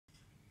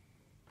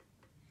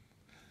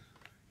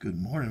Good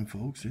morning,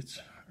 folks.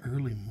 It's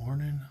early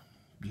morning,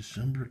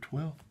 December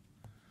 12th,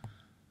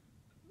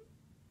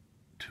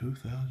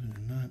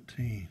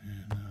 2019.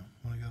 And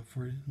what I got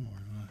for you this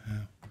morning, I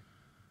have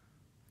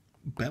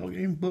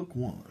Battlegame Book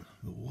 1,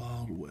 The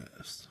Wild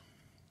West.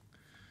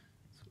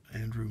 It's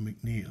Andrew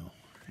McNeil.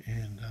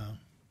 And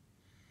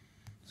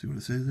see what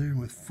it says there?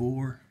 With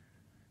 4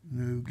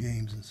 new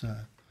games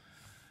inside.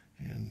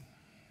 And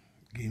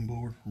game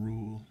board,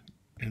 rules,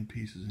 and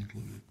pieces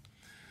included.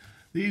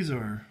 These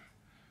are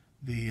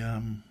the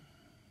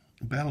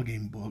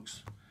Battlegame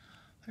books.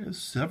 There's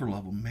several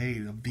of them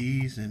made of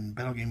these and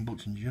Battlegame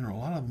books in general. A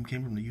lot of them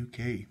came from the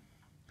UK.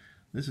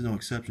 This is no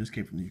exception. This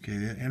came from the UK.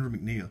 Andrew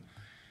McNeil.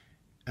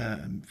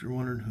 If you're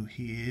wondering who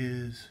he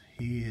is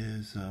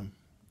the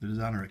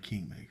designer of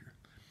Kingmaker.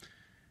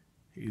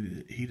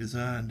 He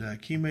designed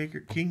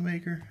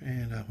Kingmaker,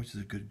 and which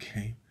is a good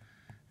game.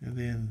 And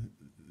then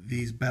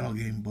these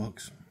Battlegame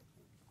books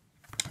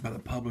by the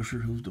publisher.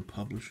 Who's the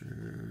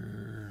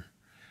publisher?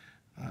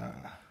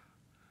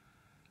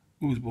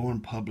 Usborne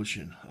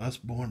Publishing.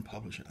 Usborne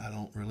Publishing. I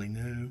don't really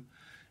know.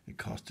 It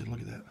costed, look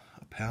at that,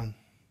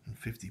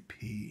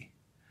 £1.50.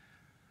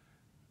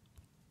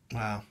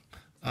 Wow.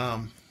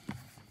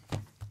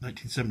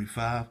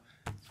 1975.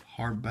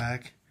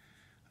 Hardback.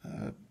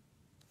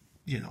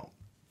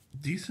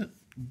 Decent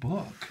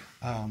book.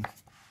 We're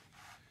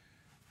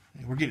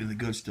getting to the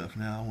good stuff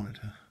now. I wanted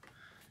to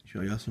show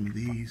y'all some of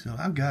these.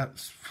 I've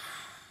got,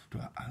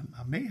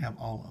 I may have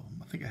all of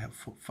them. I think I have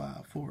 4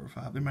 or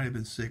 5. There might have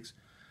been 6.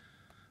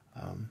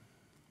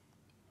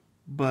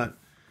 But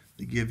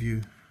they give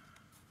you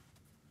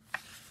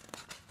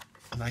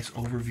a nice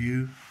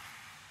overview.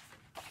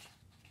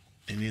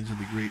 Indians of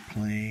the Great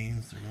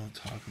Plains. They're going to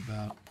talk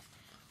about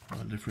a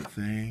lot of different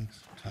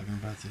things. Talking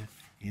about the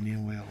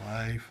Indian way of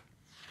life,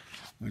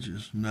 which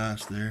is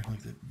nice there.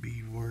 Like that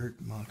beadwork,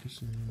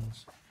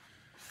 moccasins.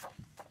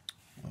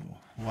 Oh,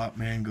 White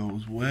Man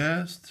Goes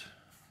West.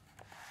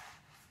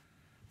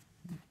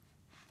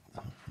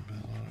 About a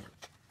lot of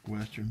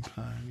Western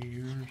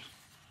pioneers.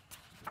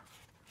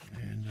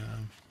 And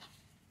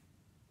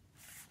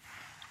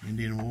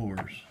Indian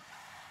Wars.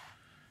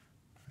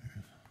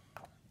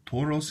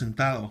 Toro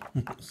Sentado,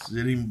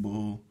 Sitting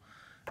Bull,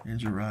 and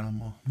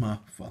Geronimo. My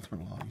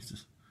father-in-law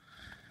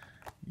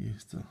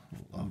used to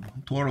love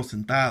them. Toro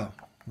Sentado.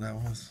 That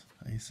was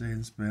how you say it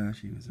in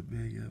Spanish. He was a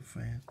big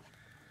fan.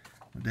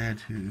 My dad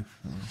too.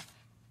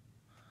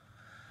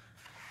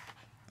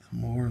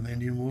 More of the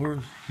Indian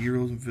Wars,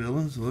 heroes and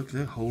villains. Look,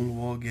 that hole in the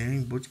wall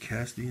gang. Butch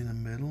Cassidy in the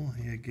middle.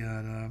 You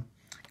got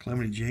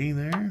Calamity Jane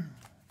there.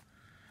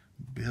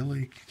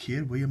 Billy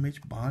Kid, William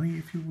H. Bonney,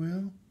 if you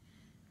will.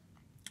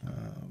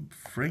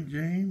 Frank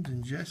James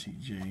and Jesse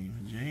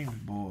James. James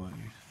boy.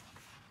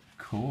 Of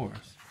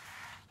course.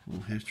 A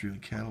little history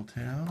of the cattle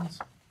towns.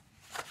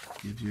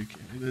 Gives you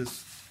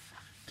this,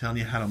 telling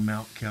you how to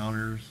mount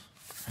counters.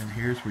 And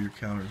here's where your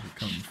counters are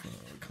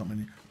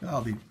coming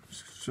in.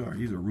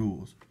 These are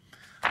rules.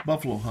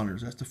 Buffalo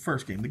Hunters, that's the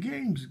first game. The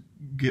games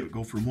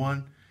go from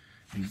 1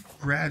 and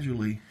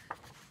gradually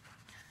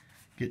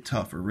get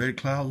tougher. Red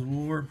Cloud's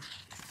War.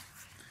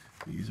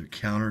 These are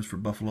counters for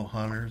Buffalo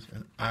Hunters.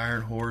 And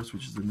Iron Horse,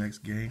 which is the next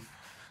game.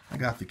 I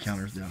got the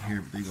counters down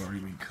here, but they've already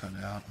been cut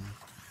out.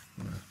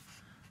 But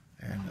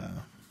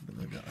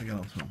I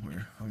got them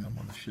somewhere. I got them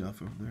on the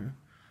shelf over there.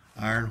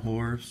 Iron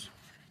Horse.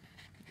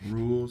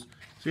 Rules.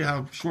 See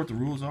how short the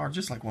rules are?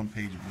 Just like 1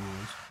 page of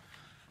rules.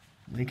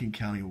 Lincoln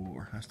County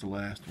War. That's the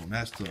last one.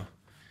 That's the,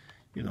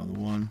 the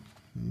one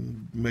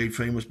made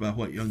famous by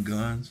what? Young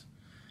Guns.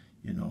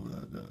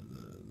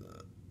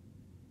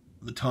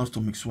 The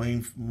Tunstall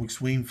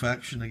McSween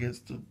faction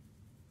against the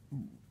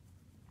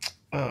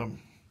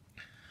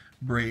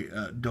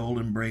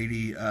Dolan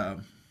Brady.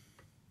 Who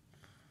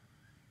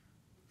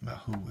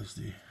was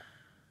the?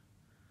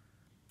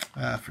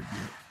 I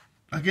forget.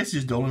 I guess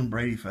it's Dolan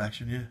Brady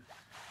faction.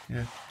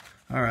 Yeah.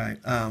 All right.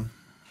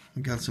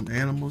 We got some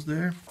animals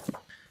there,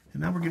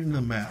 and now we're getting to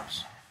the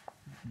maps.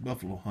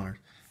 Buffalo Hunters.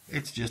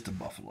 It's just a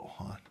buffalo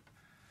hunt.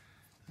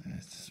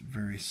 It's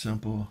very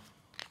simple.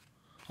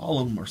 All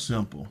of them are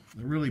simple.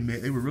 They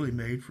were really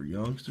made for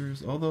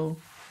youngsters. Although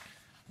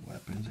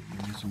weapons, they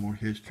give you some more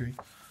history.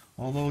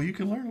 Although you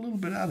can learn a little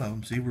bit out of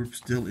them. See, we're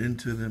still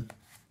into them.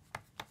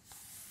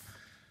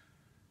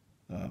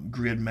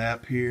 Grid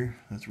map here.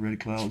 That's Red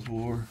Cloud's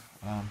War.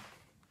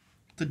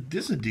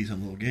 This is a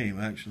decent little game,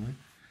 actually.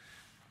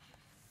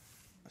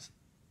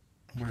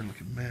 Weird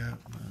looking map.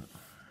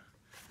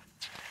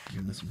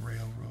 Giving us some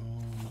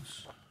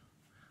railroads.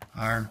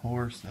 Iron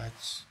Horse.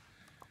 That's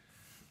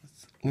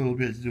a little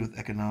bit to do with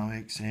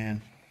economics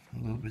and a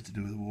little bit to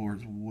do with war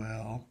as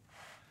well.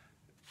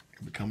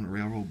 You're becoming a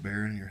railroad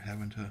baron, you're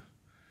having to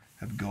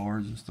have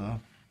guards and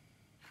stuff.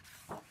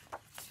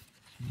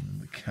 And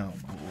the cowboy,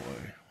 we're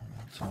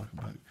going to talk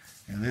about.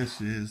 And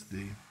this is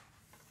the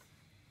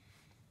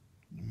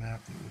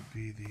map that would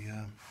be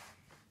the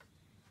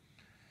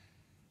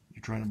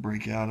you're trying to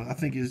break out. I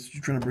think you're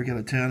trying to break out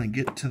of town and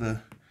get to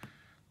the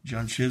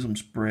John Chisholm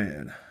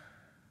spread.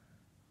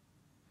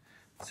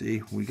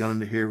 See, we got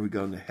into here, we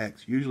got into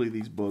hex. Usually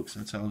these books,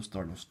 that's how they'll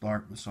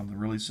start with something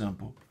really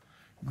simple.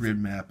 Grid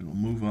map, and it'll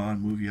move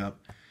on, move you up,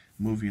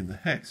 move you in the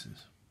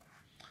hexes.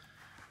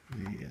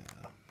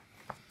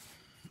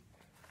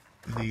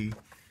 The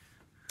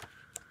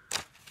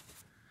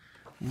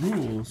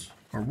rules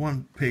are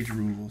one-page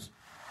rules.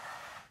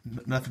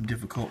 Nothing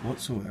difficult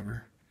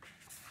whatsoever.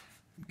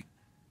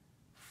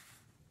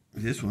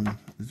 This one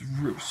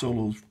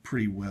solos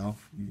pretty well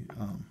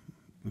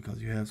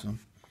because you have some,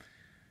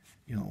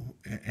 you know,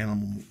 the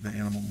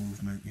animal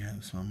movement. You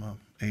have some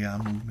AI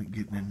movement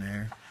getting in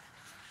there.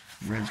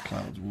 Red's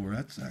Clouds War.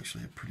 That's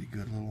actually a pretty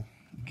good little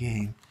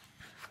game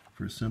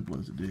for as simple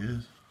as it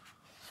is.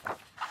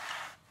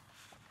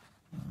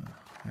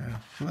 Yeah,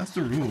 so that's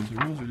the rules.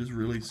 The rules are just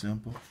really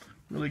simple,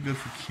 really good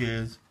for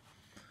kids.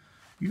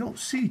 You don't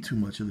see too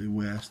much of the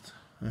West.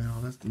 You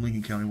know, that's the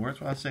Lincoln County War.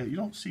 That's why I say you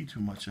don't see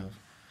too much of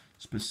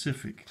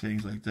specific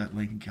things like that,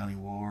 Lincoln County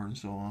War and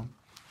so on.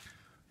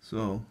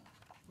 So,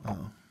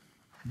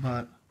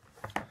 but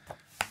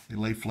they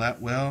lay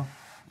flat well.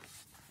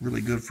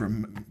 Really good for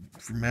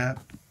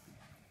map.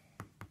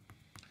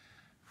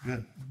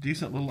 Good,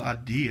 decent little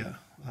idea.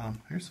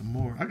 Here's some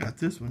more. I got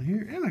this one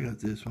here, and I got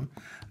this one.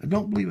 I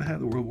don't believe I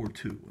have the World War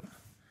II one.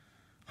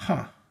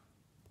 Huh.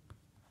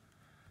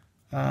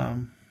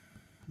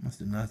 That's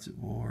the Nazi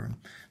War.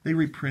 They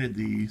reprinted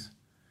these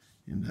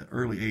in the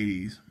early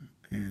 80s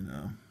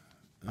and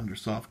under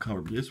soft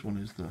cover. But this one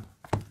is the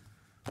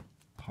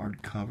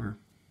hard cover.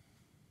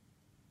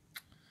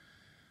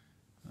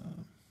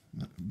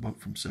 Book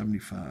from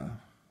 75.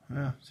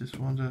 Yeah, just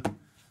wanted to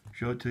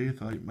show it to you.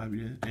 Thought you might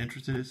be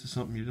interested. This is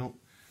something you don't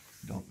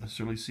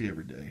necessarily see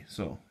every day.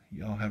 So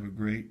y'all have a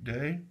great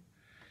day.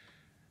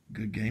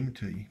 Good gaming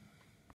to you.